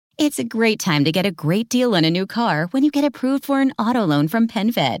It's a great time to get a great deal on a new car when you get approved for an auto loan from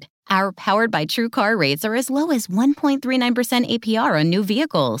PenFed. Our Powered by True car rates are as low as 1.39% APR on new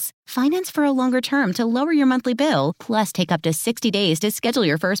vehicles. Finance for a longer term to lower your monthly bill, plus take up to 60 days to schedule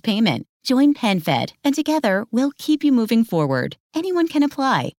your first payment. Join PenFed, and together we'll keep you moving forward. Anyone can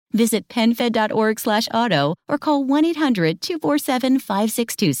apply. Visit PenFed.org/auto or call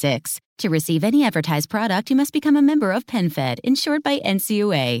 1-800-247-5626. To receive any advertised product, you must become a member of PenFed, insured by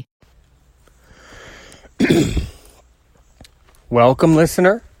NCUA. Welcome,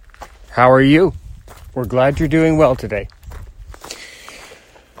 listener. How are you? We're glad you're doing well today.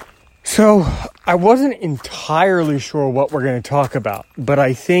 So, I wasn't entirely sure what we're going to talk about, but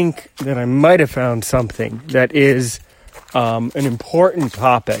I think that I might have found something that is an important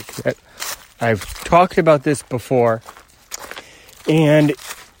topic. That I've talked about this before, and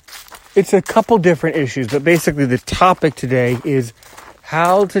it's a couple different issues, but basically the topic today is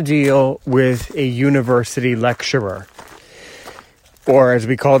how to deal with a university lecturer, or as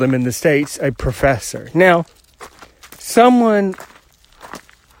we call them in the States, a professor. Now, someone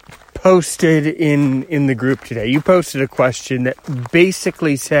posted in the group today, you posted a question that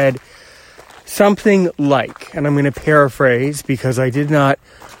basically said something like, and I'm going to paraphrase because I did not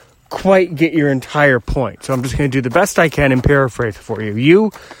quite get your entire point, so I'm just going to do the best I can and paraphrase for you.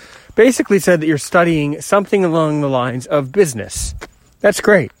 You basically said that you're studying something along the lines of business. That's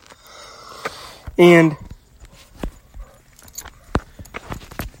great. And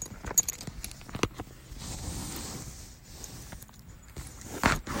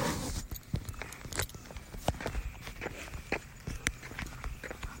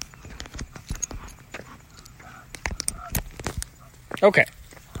okay.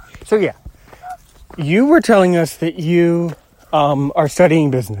 So yeah, you were telling us that you are studying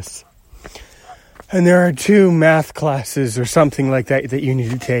business, and there are 2 math classes or something like that that you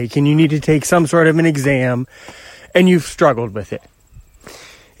need to take, and you need to take some sort of an exam, and you've struggled with it.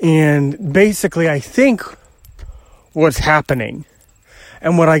 And basically, I think what's happening,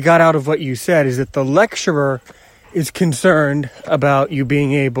 and what I got out of what you said, is that the lecturer is concerned about you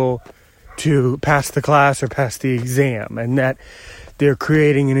being able to pass the class or pass the exam, and that they're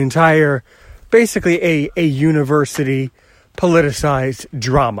creating an entire, basically a university politicized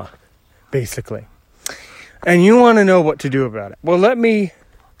drama, basically. And you want to know what to do about it. Well, let me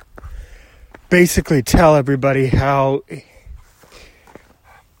basically tell everybody how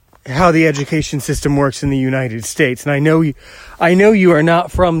the education system works in the United States. And I know you are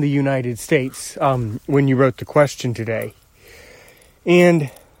not from the United States when you wrote the question today.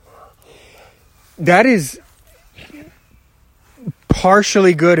 And that is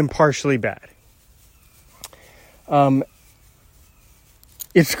partially good and partially bad.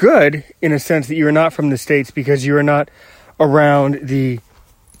 It's good in a sense that you are not from the States because you are not around the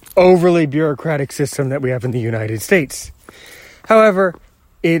overly bureaucratic system that we have in the United States. However,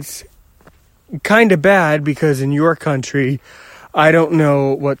 it's kind of bad because in your country, I don't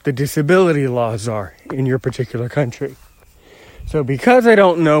know what the disability laws are in your particular country. So because I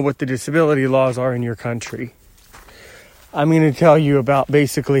don't know what the disability laws are in your country, I'm going to tell you about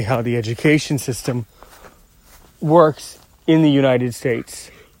basically how the education system works in the United States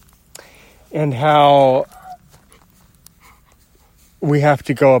and how we have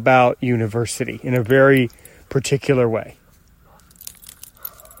to go about university in a very particular way.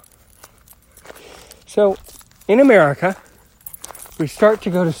 So, in America, we start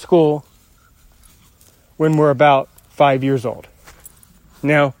to go to school when we're about 5 years old.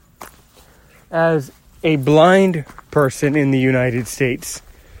 Now, as a blind person in the United States,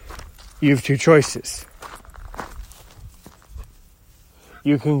 you have 2 choices.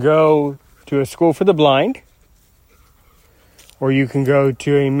 You can go to a school for the blind, or you can go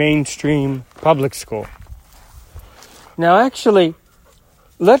to a mainstream public school. Now, actually,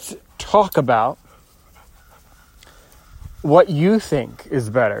 let's talk about what you think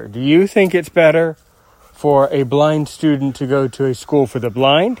is better. Do you think it's better for a blind student to go to a school for the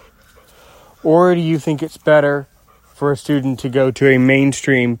blind? Or do you think it's better for a student to go to a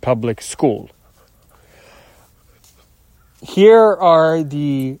mainstream public school? Here are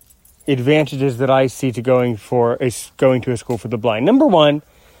the advantages that I see to going to a school for the blind. Number one,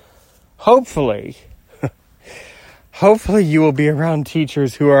 hopefully you will be around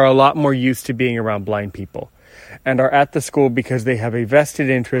teachers who are a lot more used to being around blind people and are at the school because they have a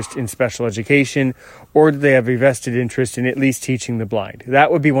vested interest in special education, or they have a vested interest in at least teaching the blind.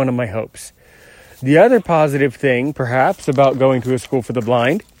 That would be one of my hopes. The other positive thing, perhaps, about going to a school for the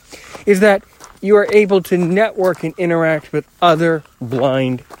blind is that you are able to network and interact with other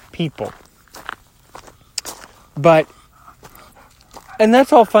blind people. But And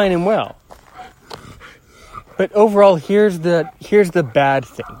that's all fine and well. But overall, here's the bad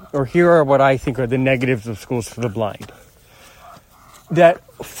thing, or here are what I think are the negatives of schools for the blind. That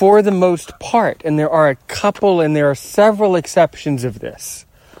for the most part, and there are several exceptions of this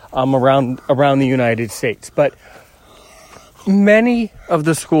around the United States, but many of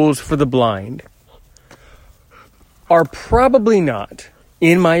the schools for the blind are probably not,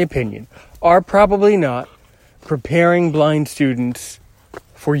 in my opinion, preparing blind students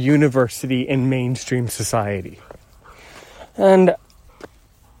for university and mainstream society. And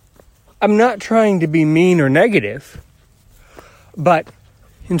I'm not trying to be mean or negative, but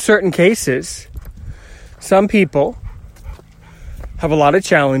in certain cases, some people have a lot of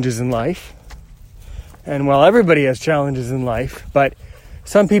challenges in life. And while everybody has challenges in life, but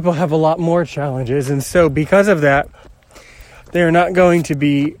some people have a lot more challenges. And so because of that, they're not going to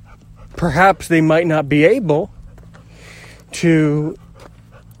be, perhaps they might not be able to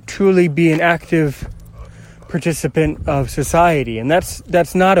truly be an active participant of society. And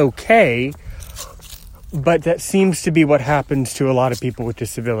that's not okay, but that seems to be what happens to a lot of people with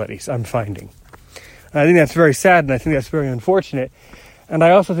disabilities, I'm finding. And I think that's very sad, and I think that's very unfortunate. And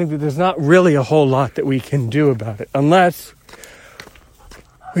I also think that there's not really a whole lot that we can do about it, unless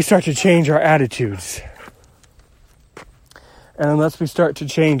we start to change our attitudes. And unless we start to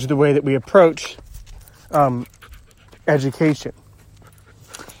change the way that we approach education.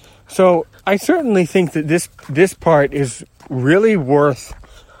 So I certainly think that this part is really worth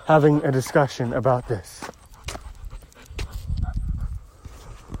having a discussion about this.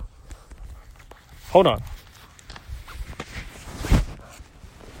 Hold on.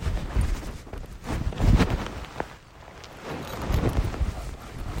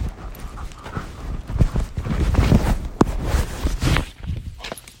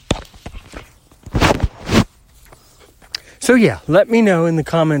 So yeah, let me know in the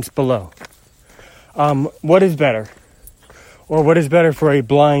comments below. What is better? Or what is better for a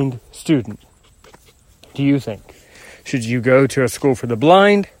blind student? Do you think? Should you go to a school for the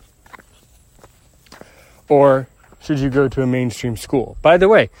blind? Or should you go to a mainstream school? By the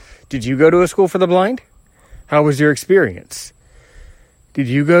way, did you go to a school for the blind? How was your experience? Did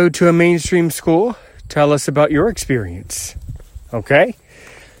you go to a mainstream school? Tell us about your experience. Okay?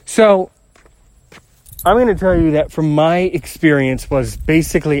 So, I'm going to tell you that from my experience was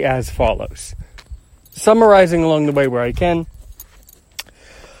basically as follows. Summarizing along the way where I can,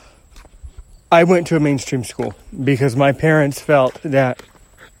 I went to a mainstream school because my parents felt that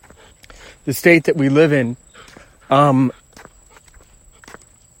the state that we live in,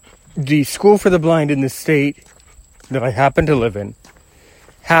 the school for the blind in the state that I happen to live in,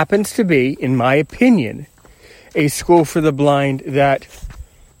 happens to be, in my opinion, a school for the blind that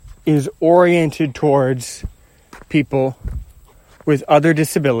is oriented towards people with other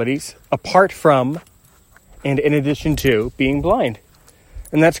disabilities, apart from and in addition to being blind.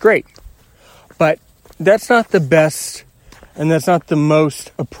 And that's great. But that's not the best and that's not the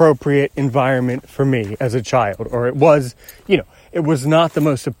most appropriate environment for me as a child. Or it was not the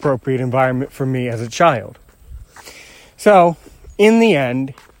most appropriate environment for me as a child. So, in the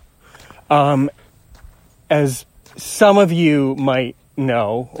end, as some of you might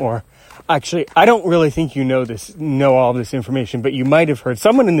know, or actually, I don't really think you know all this information, but you might have heard,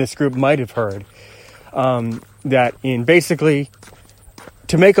 someone in this group might have heard, that in basically,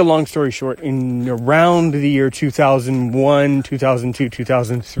 to make a long story short, in around the year 2001, 2002,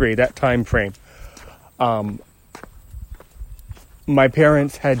 2003, that time frame, my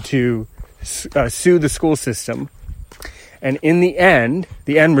parents had to sue the school system. And in the end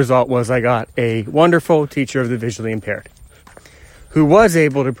result was I got a wonderful teacher of the visually impaired who was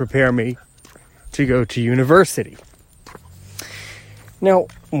able to prepare me to go to university. Now,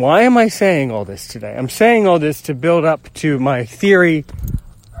 why am I saying all this today? I'm saying all this to build up to my theory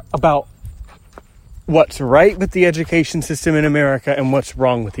about what's right with the education system in America and what's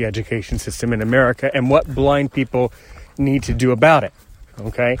wrong with the education system in America and what blind people need to do about it.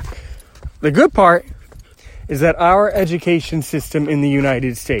 Okay? The good part is that our education system in the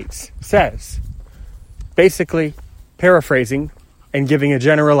United States says, basically, paraphrasing and giving a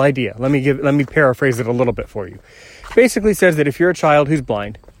general idea. Let me paraphrase it a little bit for you. Basically says that if you're a child who's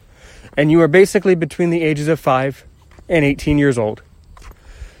blind and you are basically between the ages of 5 and 18 years old,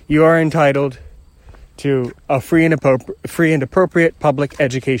 you are entitled to a free and appropriate public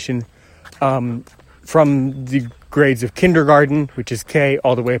education from the grades of kindergarten, which is K,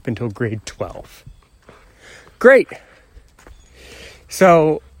 all the way up until grade 12. Great.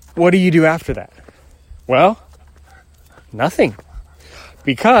 So, what do you do after that? Well, nothing.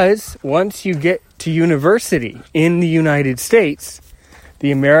 Because once you get to university in the United States,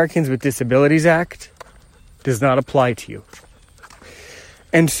 the Americans with Disabilities Act does not apply to you.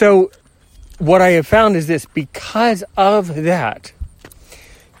 And so what I have found is this: because of that,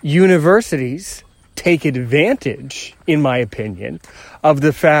 universities take advantage, in my opinion, of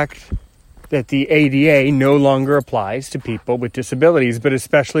the fact that the ADA no longer applies to people with disabilities, but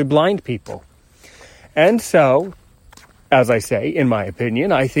especially blind people. And so, as I say, in my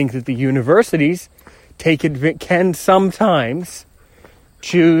opinion, I think that the universities can sometimes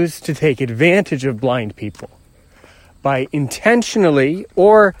choose to take advantage of blind people by intentionally,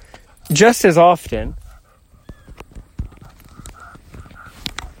 or just as often,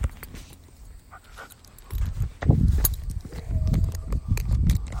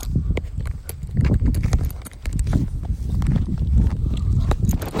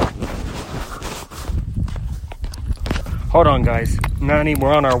 hold on, guys. Nani,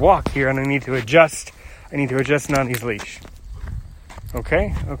 we're on our walk here, and I need to adjust Nani's leash.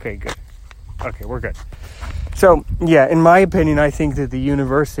 Okay? Okay, good. Okay, we're good. So, yeah, in my opinion, I think that the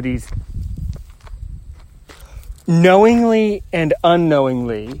universities knowingly and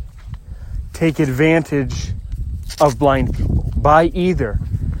unknowingly take advantage of blind people by either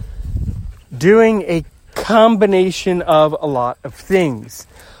doing a combination of a lot of things,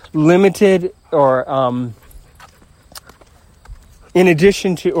 limited or in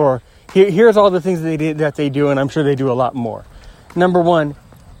addition to, or here's all the things that they do, and I'm sure they do a lot more. Number one,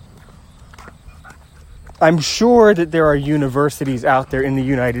 I'm sure that there are universities out there in the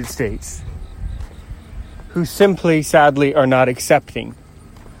United States who simply, sadly, are not accepting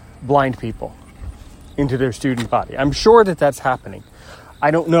blind people into their student body. I'm sure that that's happening.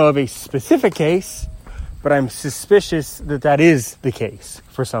 I don't know of a specific case, but I'm suspicious that that is the case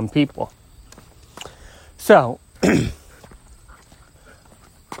for some people. So,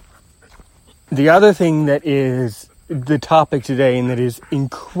 the other thing that is the topic today, and that is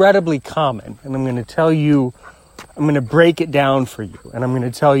incredibly common, and I'm going to break it down for you, and I'm going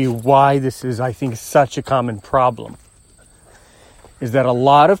to tell you why this is, I think, such a common problem, is that a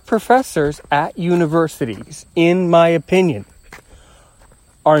lot of professors at universities, in my opinion,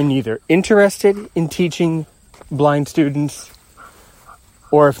 are neither interested in teaching blind students,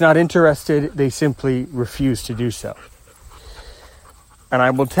 or if not interested, they simply refuse to do so. And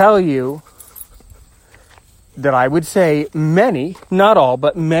I will tell you that I would say many, not all,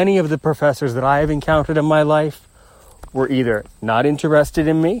 but many of the professors that I have encountered in my life were either not interested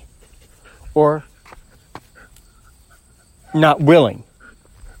in me or not willing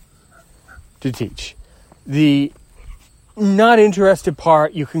to teach. The not interested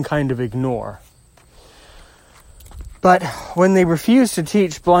part you can kind of ignore. But when they refuse to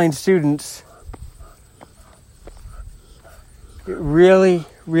teach blind students, it really,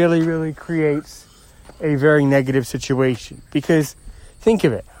 really, really creates a very negative situation. Because think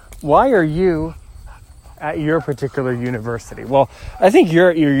of it. Why are you at your particular university? Well, I think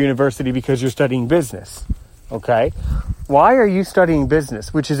you're at your university because you're studying business. Okay? Why are you studying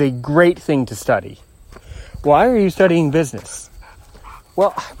business, which is a great thing to study? Why are you studying business?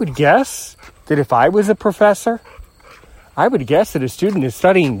 Well, I would guess that if I was a professor, I would guess that a student is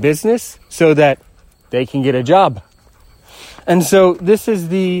studying business so that they can get a job. And so this is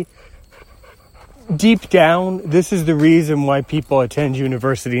deep down, this is the reason why people attend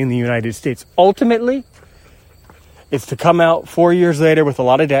university in the United States. Ultimately, it's to come out 4 years later with a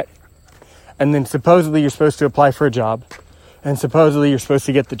lot of debt, and then supposedly you're supposed to apply for a job, and supposedly you're supposed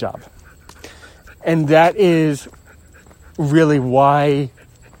to get the job. And that is really why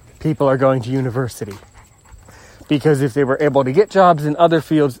people are going to university. Because if they were able to get jobs in other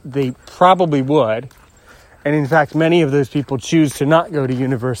fields, they probably would. And in fact, many of those people choose to not go to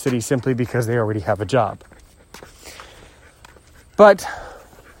university simply because they already have a job. But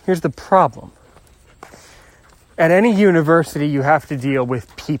here's the problem. At any university, you have to deal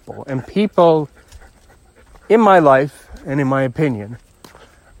with people. And people, in my life, and in my opinion,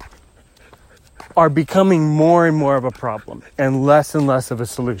 are becoming more and more of a problem and less of a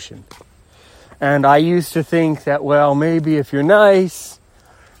solution. And I used to think that, well, maybe if you're nice,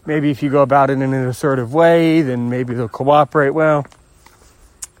 maybe if you go about it in an assertive way, then maybe they'll cooperate. Well,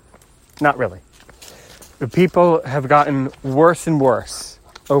 not really. The people have gotten worse and worse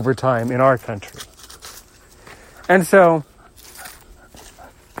over time in our country. And so,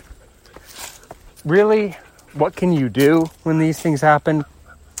 really, what can you do when these things happen?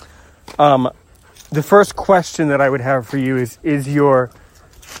 The first question that I would have for you is your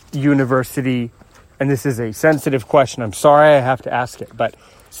university, and this is a sensitive question, I'm sorry I have to ask it, but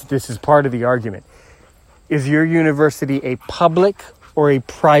this is part of the argument. Is your university a public or a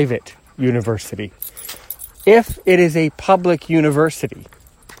private university? If it is a public university,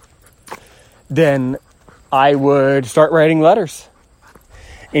 then I would start writing letters.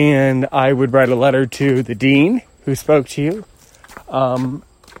 And I would write a letter to the dean who spoke to you.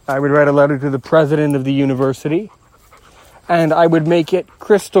 I would write a letter to the president of the university. And I would make it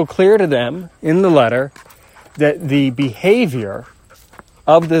crystal clear to them in the letter that the behavior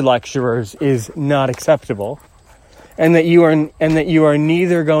of the lecturers is not acceptable, and that you are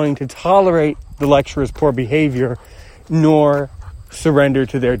neither going to tolerate the lecturers' poor behavior nor surrender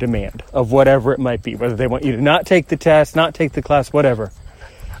to their demand of whatever it might be, whether they want you to not take the test, not take the class, whatever.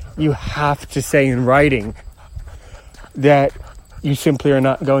 You have to say in writing that you simply are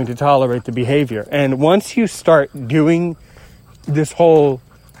not going to tolerate the behavior. And once you start doing this whole,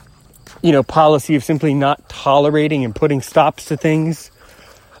 policy of simply not tolerating and putting stops to things,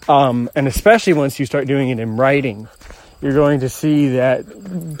 and especially once you start doing it in writing, you're going to see that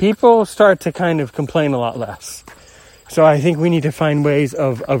people start to kind of complain a lot less. So I think we need to find ways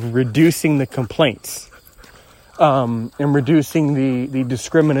of reducing the complaints, and reducing the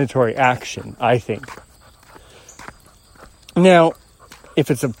discriminatory action, I think. Now,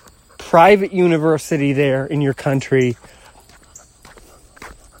 if it's a private university there in your country,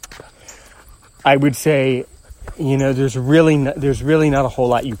 I would say, there's really not a whole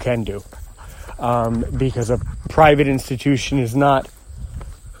lot you can do, because a private institution is not,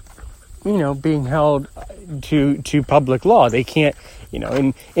 being held to public law. They can't,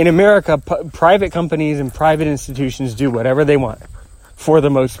 in America, private companies and private institutions do whatever they want, for the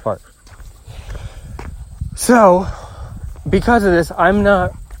most part. So, because of this, I'm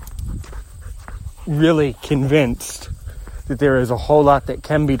not really convinced that there is a whole lot that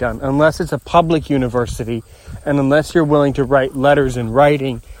can be done, unless it's a public university, and unless you're willing to write letters in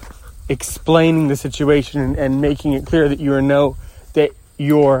writing explaining the situation and making it clear that that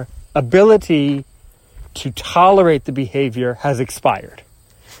your ability to tolerate the behavior has expired.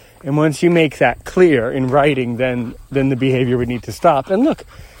 And once you make that clear in writing, then the behavior would need to stop. And look,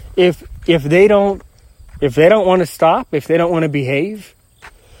 if they don't want to stop, if they don't want to behave,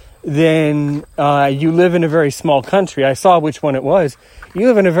 then you live in a very small country. I saw which one it was. You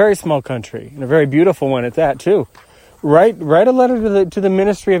live in a very small country, and a very beautiful one at that too. Write a letter to the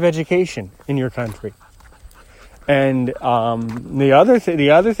Ministry of Education in your country. And the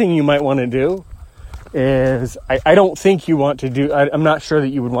other thing you might want to do is, I don't think you want to do. I'm not sure that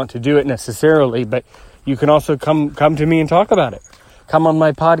you would want to do it necessarily, but you can also come to me and talk about it. Come on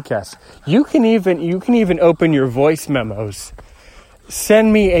my podcast. You can even open your voice memos.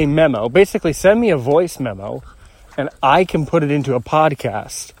 Send me a memo. Basically, send me a voice memo, and I can put it into a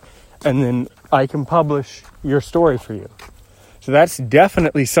podcast, and then I can publish your story for you. So that's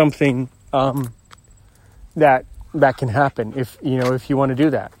definitely something that can happen if you want to do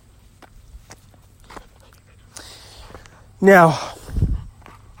that. Now,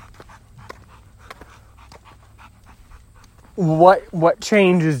 what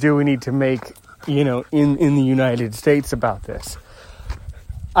changes do we need to make, in the United States about this?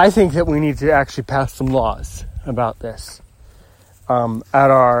 I think that we need to actually pass some laws about this at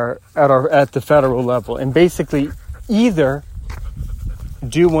the federal level, and basically either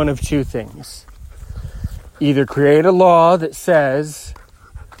do one of two things: either create a law that says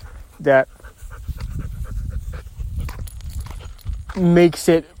that makes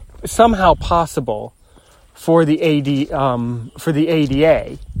it somehow possible for the ADA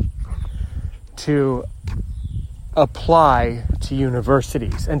to apply to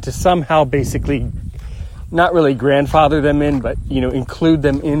universities, and to somehow basically not really grandfather them in, but include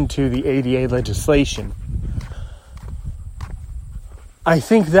them into the ADA legislation. I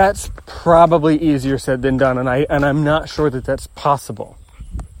think that's probably easier said than done, and I'm not sure that that's possible.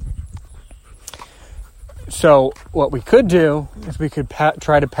 So what we could do is we could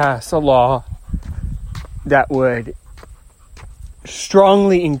try to pass a law that would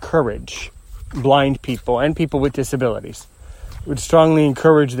strongly encourage blind people and people with disabilities, would strongly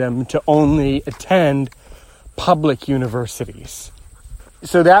encourage them to only attend public universities.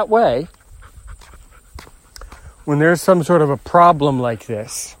 So that way, when there's some sort of a problem like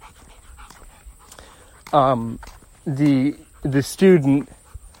this, the student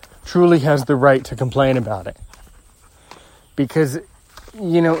truly has the right to complain about it. Because,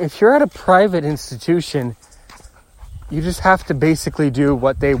 if you're at a private institution, you just have to basically do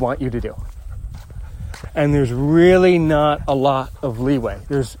what they want you to do. And there's really not a lot of leeway.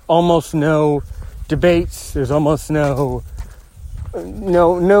 There's almost no debates. There's almost no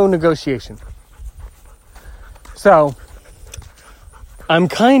negotiation. So, I'm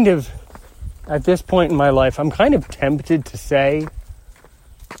kind of, at this point in my life, I'm kind of tempted to say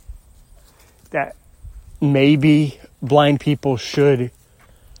that maybe blind people should,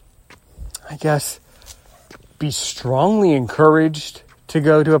 I guess, be strongly encouraged to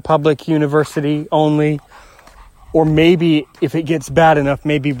go to a public university only. Or maybe if it gets bad enough,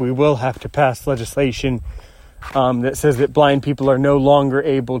 maybe we will have to pass legislation that says that blind people are no longer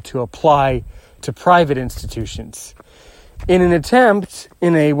able to apply to private institutions. In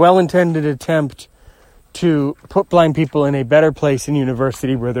a well-intended attempt to put blind people in a better place in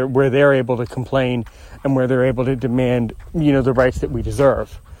university where they're able to complain and where they're able to demand, the rights that we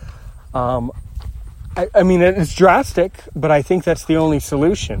deserve. I mean, it's drastic, but I think that's the only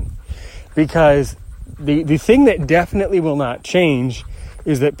solution, because the thing that definitely will not change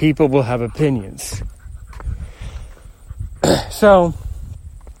is that people will have opinions. So,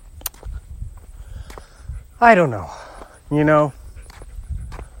 I don't know,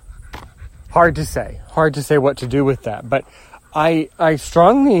 hard to say what to do with that, but I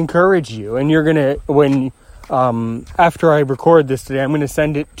strongly encourage you, and you're going to, after I record this today, I'm going to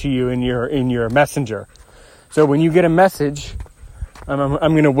send it to you in your messenger. So when you get a message, I'm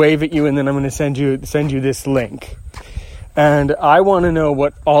going to wave at you, and then I'm going to send you this link. And I want to know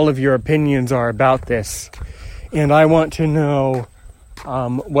what all of your opinions are about this. And I want to know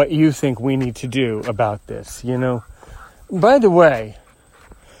what you think we need to do about this, By the way,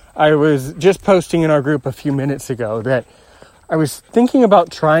 I was just posting in our group a few minutes ago that I was thinking about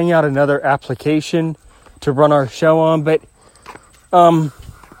trying out another application to run our show on, but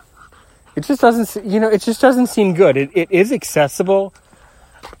it just doesn't seem good. It is accessible,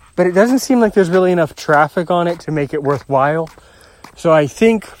 but it doesn't seem like there's really enough traffic on it to make it worthwhile. So I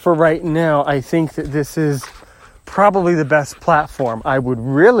think for right now, I think that this is probably the best platform. I would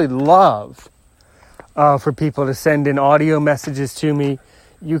really love for people to send in audio messages to me.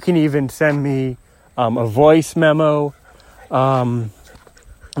 You can even send me a voice memo on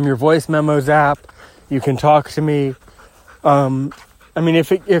your voice memos app. You can talk to me.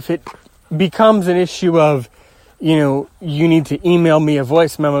 If it becomes an issue of, you need to email me a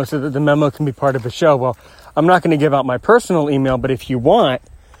voice memo so that the memo can be part of a show. Well, I'm not going to give out my personal email, but if you want,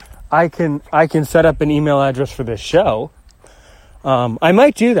 I can set up an email address for this show. I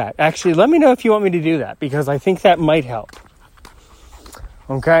might do that. Actually, let me know if you want me to do that, because I think that might help.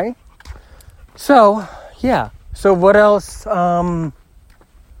 Okay? So, yeah. So what else?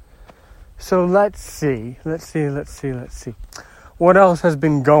 So let's see. What else has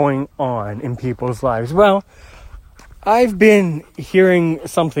been going on in people's lives? Well, I've been hearing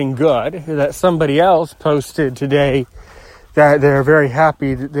something good that somebody else posted today, that they're very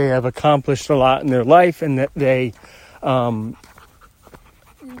happy that they have accomplished a lot in their life, and that they, the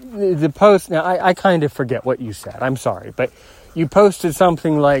post, now I kind of forget what you said, I'm sorry, but you posted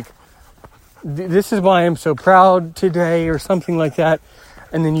something like, this is why I'm so proud today, or something like that,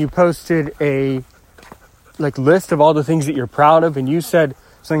 and then you posted a list of all the things that you're proud of, and you said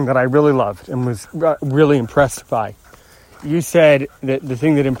something that I really loved and was really impressed by. You said that the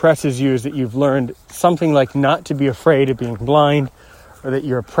thing that impresses you is that you've learned something like not to be afraid of being blind, or that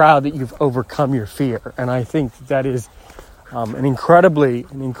you're proud that you've overcome your fear. And I think that is an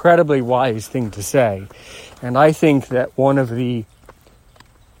incredibly wise thing to say. And I think that one of the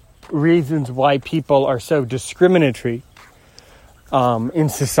reasons why people are so discriminatory in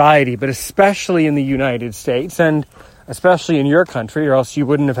society, but especially in the United States, and especially in your country, or else you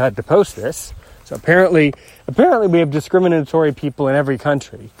wouldn't have had to post this. So apparently we have discriminatory people in every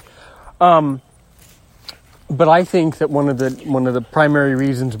country. But I think that one of the primary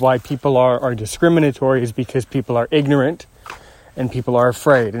reasons why people are discriminatory is because people are ignorant and people are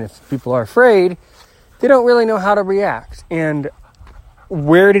afraid. And if people are afraid, they don't really know how to react. And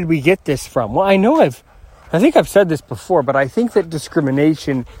where did we get this from? Well, I think I've said this before, but I think that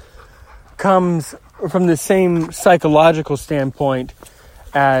discrimination comes from the same psychological standpoint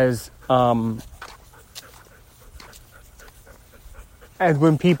as when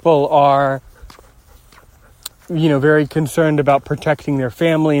people are, very concerned about protecting their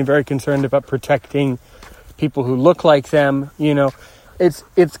family and very concerned about protecting people who look like them. It's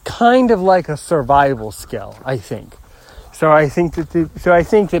kind of like a survival skill, I think. So I think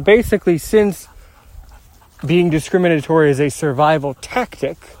that basically, since being discriminatory is a survival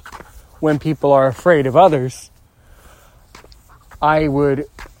tactic when people are afraid of others, I would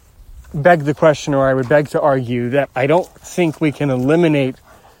beg the question, or I would beg to argue, that I don't think we can eliminate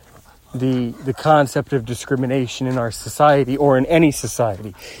the concept of discrimination in our society, or in any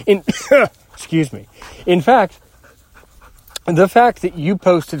society. Excuse me. In fact, the fact that you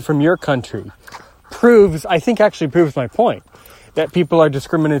posted from your country proves my point, that people are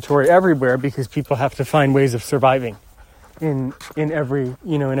discriminatory everywhere because people have to find ways of surviving in every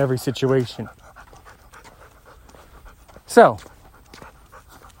situation. So,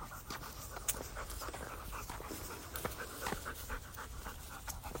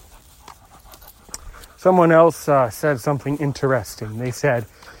 someone else said something interesting. They said,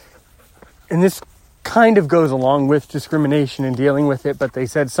 and this kind of goes along with discrimination and dealing with it, but they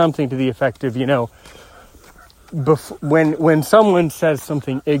said something to the effect of, when someone says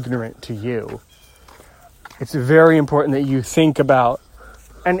something ignorant to you, it's very important that you think about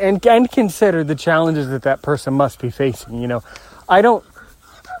and consider the challenges that person must be facing. I don't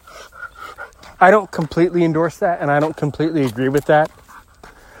completely endorse that, and I don't completely agree with that,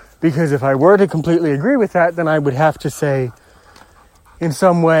 because if I were to completely agree with that, then I would have to say in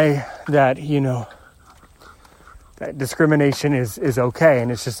some way that, that discrimination is okay,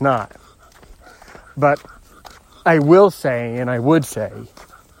 and it's just not. But I will say, and I would say,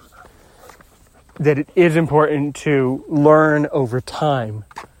 that it is important to learn over time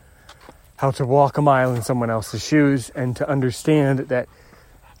how to walk a mile in someone else's shoes, and to understand that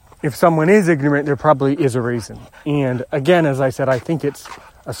if someone is ignorant, there probably is a reason. And again, as I said, I think it's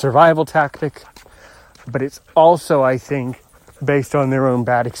a survival tactic, but it's also, I think, based on their own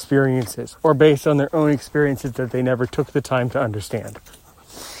bad experiences, or based on their own experiences that they never took the time to understand.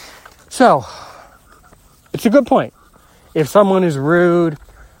 So, it's a good point. If someone is rude,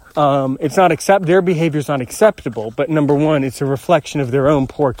 their behavior is not acceptable, but number one, it's a reflection of their own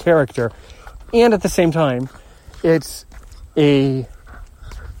poor character, and at the same time, it's a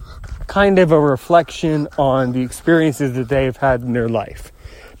kind of a reflection on the experiences that they've had in their life.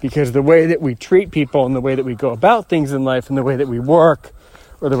 Because the way that we treat people, and the way that we go about things in life, and the way that we work,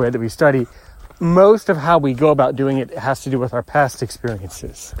 or the way that we study, most of how we go about doing it has to do with our past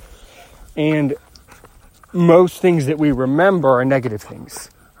experiences. And most things that we remember are negative things.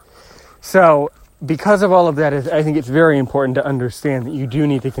 So, because of all of that, I think it's very important to understand that you do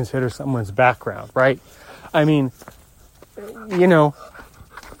need to consider someone's background, right? I mean,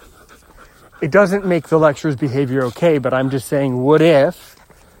 it doesn't make the lecturer's behavior okay, but I'm just saying, what if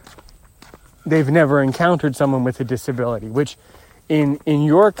they've never encountered someone with a disability? Which, in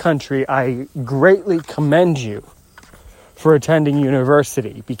your country, I greatly commend you for attending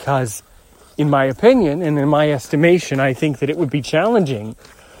university, because in my opinion, and in my estimation, I think that it would be challenging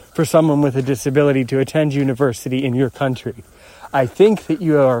for someone with a disability to attend university in your country. I think that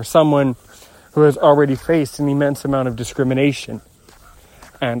you are someone who has already faced an immense amount of discrimination.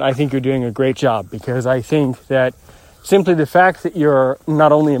 And I think you're doing a great job, because I think that simply the fact that you're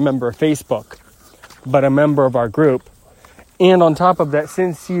not only a member of Facebook, but a member of our group, and on top of that,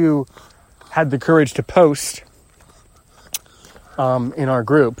 since you had the courage to post in our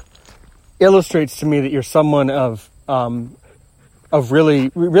group, illustrates to me that you're someone of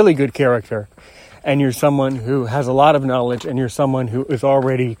really, really good character, and you're someone who has a lot of knowledge, and you're someone who is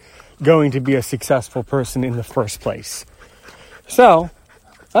already going to be a successful person in the first place. So,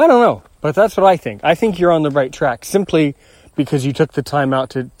 I don't know, but that's what I think. I think you're on the right track, simply because you took the time out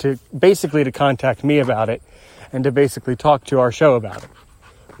to basically to contact me about it, and to basically talk to our show about it,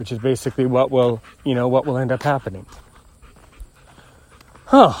 which is basically what will end up happening.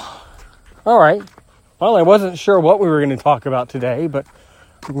 All right. Well, I wasn't sure what we were going to talk about today, but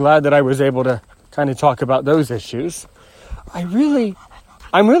I'm glad that I was able to kind of talk about those issues. I'm really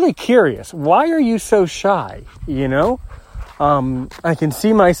curious. Why are you so shy? I can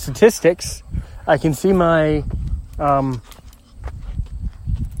see my statistics. I can see my,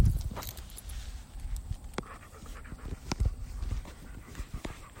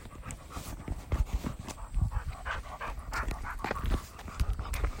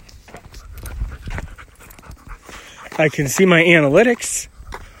 I can see my analytics.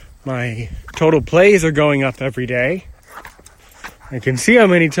 My total plays are going up every day. I can see how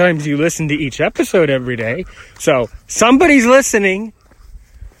many times you listen to each episode every day. So somebody's listening.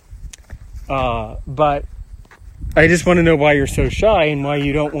 But I just want to know why you're so shy and why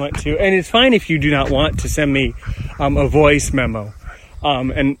you don't want to. And it's fine if you do not want to send me a voice memo.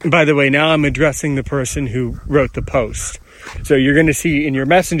 And by the way, now I'm addressing the person who wrote the post. So you're going to see in your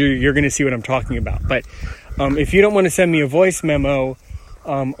messenger, you're going to see what I'm talking about. But if you don't want to send me a voice memo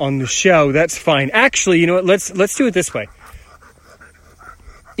on the show, that's fine. Actually, you know what? Let's do it this way.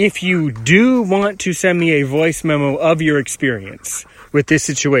 If you do want to send me a voice memo of your experience with this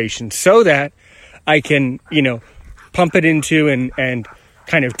situation, so that I can, pump it into and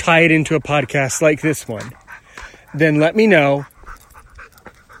kind of tie it into a podcast like this one, then let me know.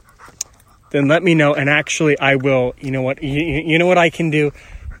 And actually I will, you know what I can do?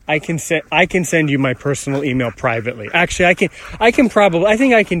 I can send you my personal email privately. Actually, I think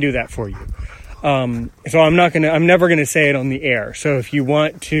I can do that for you. So I'm never going to say it on the air. So if you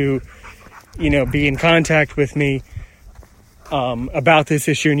want to, be in contact with me, about this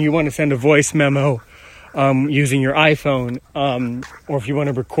issue and you want to send a voice memo using your iPhone, or if you want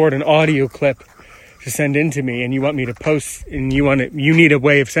to record an audio clip to send in to me and you want me to post and you need a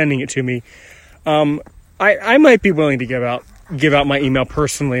way of sending it to me, I might be willing to give out my email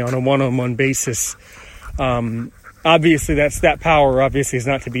personally on a one-on-one basis. Obviously that power obviously is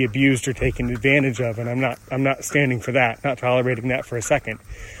not to be abused or taken advantage of, and I'm not standing for that, not tolerating that for a second.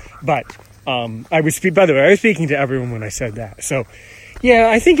 But I was speaking to everyone when I said that. So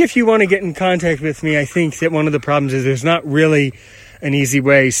yeah, I think if you want to get in contact with me, I think that one of the problems is there's not really an easy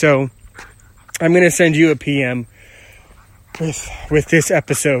way. So I'm going to send you a PM with this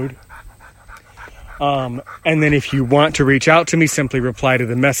episode. And then if you want to reach out to me, simply reply to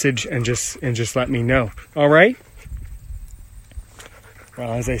the message and just let me know. All right?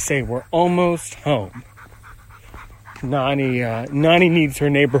 Well, as I say, we're almost home. Nani needs her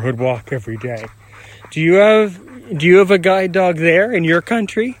neighborhood walk every day. Do you have a guide dog there in your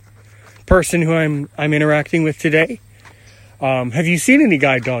country? Person who I'm interacting with today? Have you seen any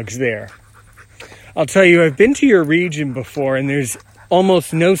guide dogs there? I'll tell you, I've been to your region before, and there's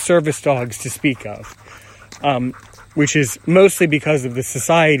almost no service dogs to speak of, which is mostly because of the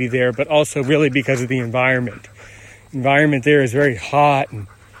society there, but also really because of the environment. The environment there is very hot and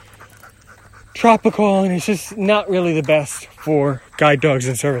tropical, and it's just not really the best for guide dogs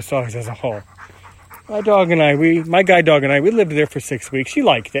and service dogs as a whole. My guide dog and I, we lived there for 6 weeks. She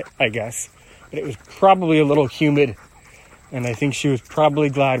liked it, I guess, but it was probably a little humid, and I think she was probably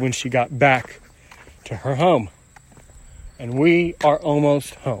glad when she got back to her home. And we are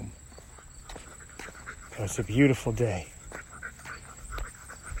almost home. It's a beautiful day.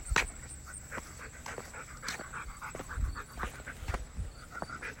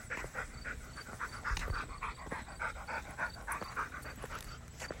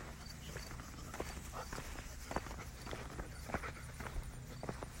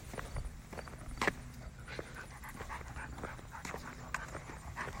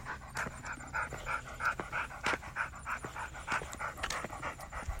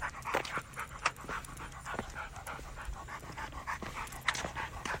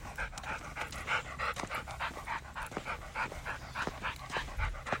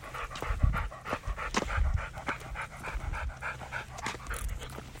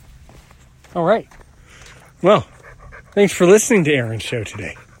 All right. Well, thanks for listening to Aaron's show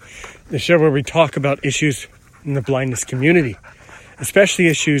today. The show where we talk about issues in the blindness community, especially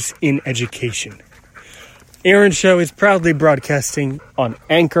issues in education. Aaron's show is proudly broadcasting on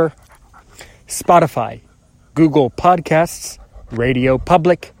Anchor, Spotify, Google Podcasts, Radio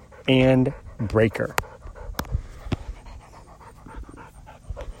Public, and Breaker.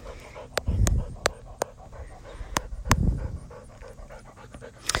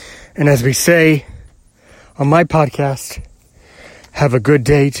 And as we say on my podcast, have a good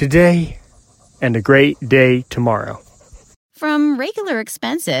day today and a great day tomorrow. From regular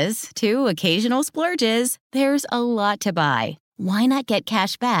expenses to occasional splurges, there's a lot to buy. Why not get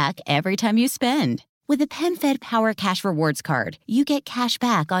cash back every time you spend? With a PenFed Power Cash Rewards card, you get cash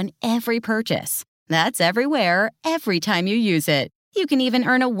back on every purchase. That's everywhere, every time you use it. You can even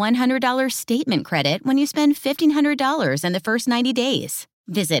earn a $100 statement credit when you spend $1,500 in the first 90 days.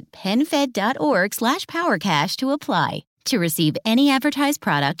 Visit PenFed.org/PowerCash to apply. To receive any advertised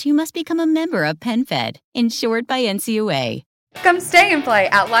product, you must become a member of PenFed, insured by NCUA. Come stay and play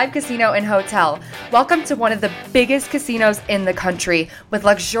at Live Casino and Hotel. Welcome to one of the biggest casinos in the country with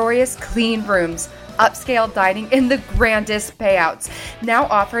luxurious, clean rooms, upscale dining, and the grandest payouts. Now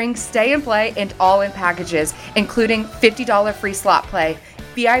offering stay and play and all-in packages, including $50 free slot play,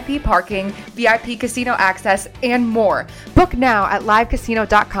 VIP parking, VIP casino access, and more. Book now at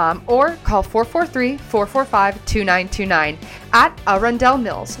livecasino.com or call 443-445-2929 at Arundel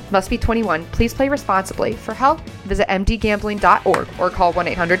Mills. Must be 21. Please play responsibly. For help, visit mdgambling.org or call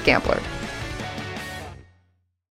 1-800-GAMBLER.